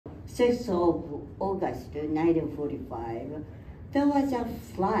6th of August 1945, there was a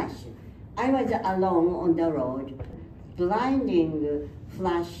flash. I was alone on the road. Blinding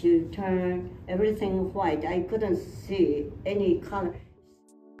flash turned everything white. I couldn't see any color.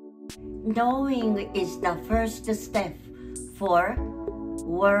 Knowing is the first step for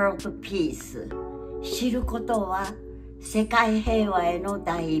world peace. 知ることは世界平和への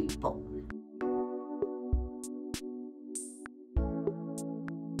第一歩。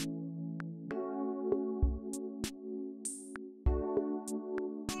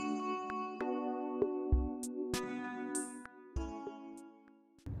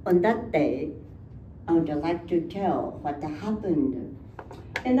On that day, I would like to tell what happened.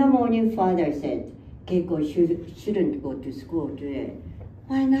 In the morning, father said, Keiko shouldn't go to school today.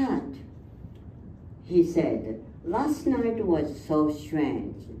 Why not? He said, last night was so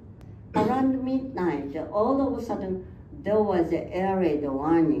strange. Around midnight, all of a sudden, there was an air raid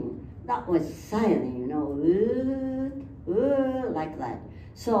warning. That was silent, like that.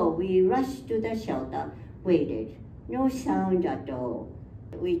 So we rushed to the shelter, waited. No sound at all.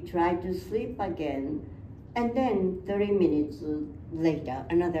 We tried to sleep again, and then 30 minutes later,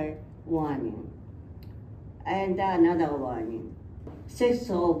 another warning, and another warning. 6th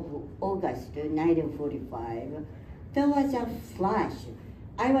of August 1945, there was a flash.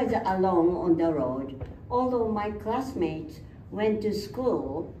 I was alone on the road. All of my classmates went to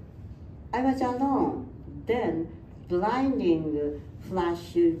school. I was alone. Then, blinding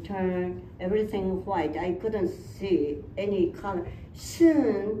flash turned everything white. I couldn't see any color.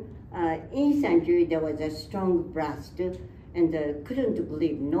 Soon, instantly there was a strong blast, and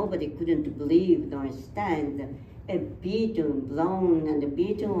nobody couldn't believe nor stand. A beaten, blown and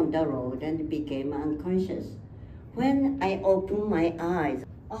beaten on the road and became unconscious. When I opened my eyes,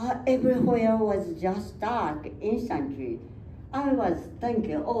 everywhere was just dark instantly. I was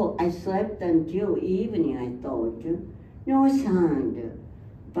thinking, I slept until evening, I thought. No sound.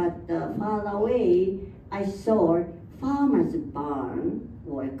 But far away, I saw farmer's barn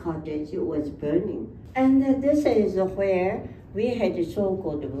or cottage was burning. And this is where we had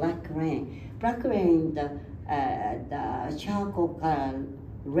so-called black rain. Black rain, the charcoal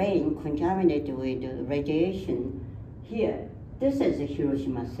rain contaminated with radiation. Here, this is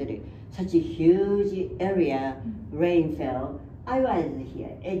Hiroshima City. Such a huge area, rain fell. I was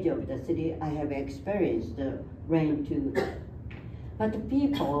here, edge of the city. I have experienced the rain too. But the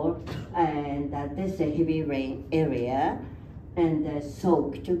people, and this heavy rain area, and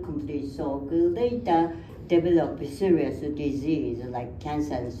complete soak, later developed serious disease like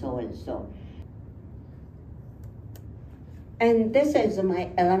cancer and so and so. And this is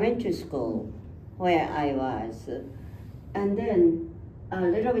my elementary school where I was. And then a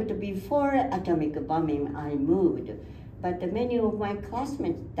little bit before atomic bombing, I moved. But many of my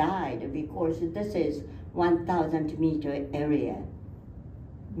classmates died because this is 1,000-meter area.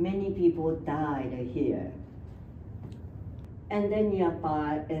 Many people died here. And then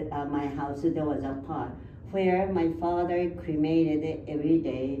nearby my house, there was a park where my father cremated every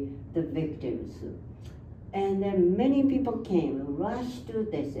day the victims. And then many people came, rushed to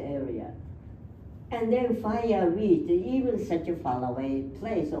this area. And then fire reached even such a faraway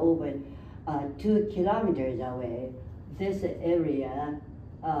place, over 2 kilometers away. This area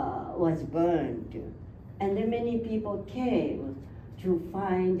was burned. And then many people came to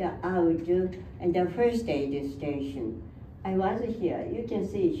find out at the first aid station. I was here. You can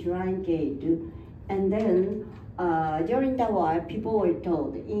see Shrine Gate. And then during the war, people were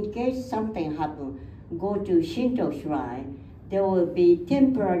told, in case something happened, go to Shinto Shrine. There will be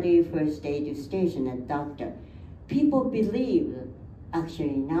temporary first aid station and doctor. People believed,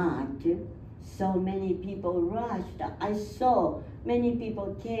 actually not. So many people rushed. I saw many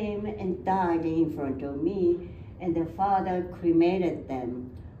people came and died in front of me, and the father cremated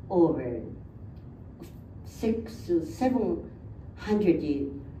them over 600 to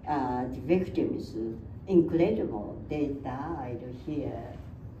 700 victims. Incredible, they died here.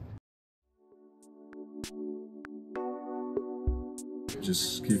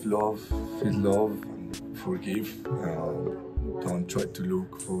 Just give love, feel love, and forgive. Don't try to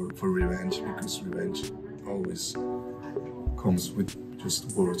look for revenge, because revenge always comes with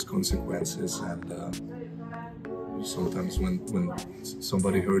just worse consequences. And sometimes when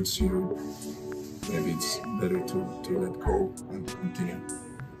somebody hurts you, maybe it's better to let go and continue.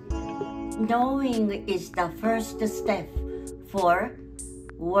 Knowing is the first step for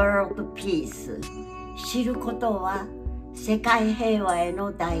world peace. 知ることは世界平和へ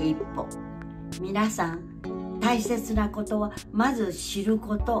の第一歩。皆さん、大切なことはまず知る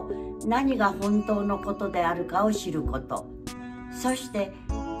こと、何が本当のことであるかを知ること。そして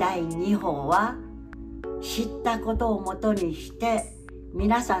第2歩は知ったことをもとにして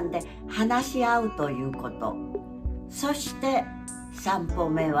皆さんで話し合うということ。そして3歩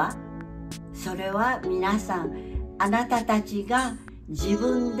目は、それは皆さんあなたたちが自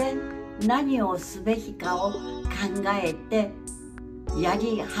分で何をすべきかを考えてや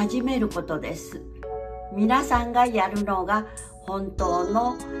り始めることです。皆さんがやるのが本当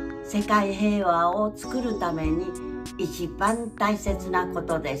の世界平和を作るために一番大切なこ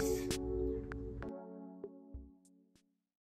とです。